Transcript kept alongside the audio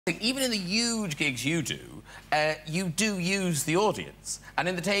even in the huge gigs you do use the audience. And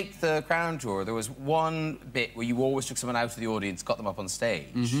in the Take the Crown tour, there was one bit where you always took someone out of the audience, got them up on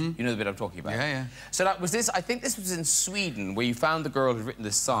stage. You know the bit I'm talking about? Yeah, yeah. So that was this, I think this was in Sweden, where you found the girl who'd written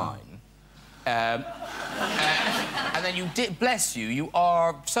this sign. And then you did, bless you, you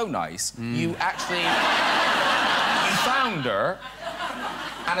are so nice, you actually, you found her,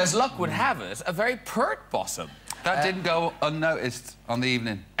 and as luck would have it, a very pert bottom. That didn't go unnoticed on the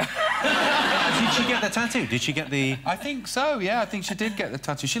evening. Did she get the tattoo? Did she get the... I think so, yeah. I think she did get the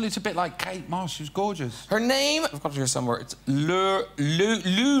tattoo. She looks a bit like Kate Moss. She was gorgeous. Her name, I've got it here somewhere, it's Luni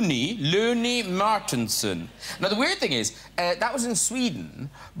Martinsson. Now, the weird thing is, that was in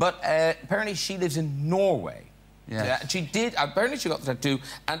Sweden, but apparently she lives in Norway. Yeah. She did, apparently she got the tattoo,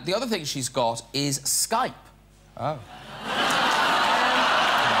 and the other thing she's got is Skype. Oh.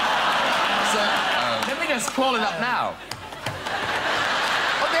 Let me just call it up now.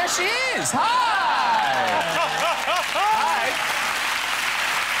 Oh, there she is. Hi. Hi.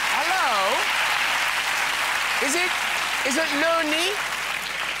 Hello. Is it Loni?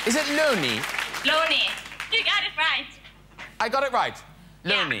 Is it Loni? Loni. You got it right. I got it right.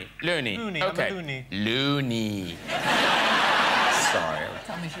 Loni. Yeah. Loni. Looney, Okay. I'm a loony. Loony. Sorry.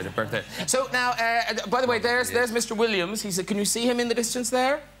 Bit of birthday. So now, by the way, there's Mr. Williams. He said, can you see him in the distance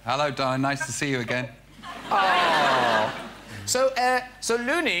there? Hello, darling. Nice to see you again. Oh. So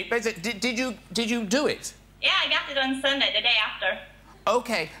Looney, basically, did you do it? Yeah, I got it on Sunday, the day after.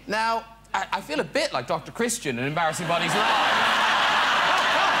 Okay. Now, I feel a bit like Dr. Christian in Embarrassing Bodies Live.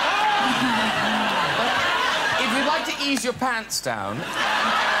 But if you'd like to ease your pants down.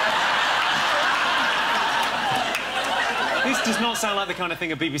 This does not sound like the kind of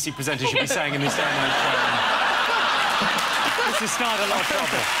thing a BBC presenter should be saying in this day and age. This has started a lot of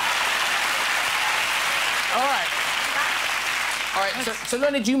trouble. All right. All right, so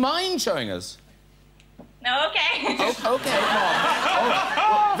Leonard, do you mind showing us? No, okay. Oh, okay,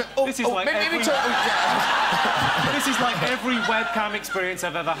 come on. This is like every... This is like every webcam experience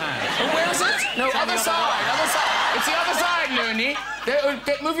I've ever had. Oh, where is it? No, other side, other side. It's the other side, Looney. There,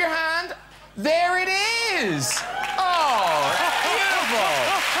 move your hand. There it is. Oh, beautiful.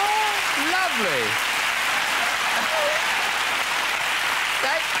 Lovely.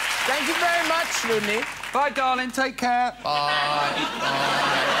 Thank you very much, Looney. Bye, darling. Take care. Bye.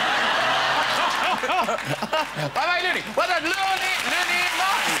 Bye-bye, Looney. Well done, Looney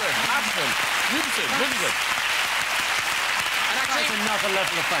Martin. Absolutely. Beautiful. And actually... That's another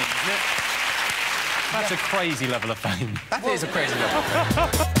level of fame, isn't it? That's a crazy level of fame. That is a crazy level of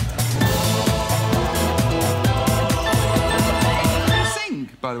fame.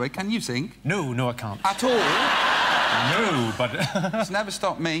 By the way, can you sing? No, I can't. At all? No, but... It's never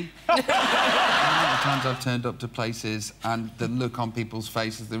stopped me. The times I've turned up to places and the look on people's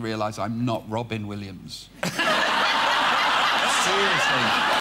faces, they realise I'm not Robin Williams. Seriously.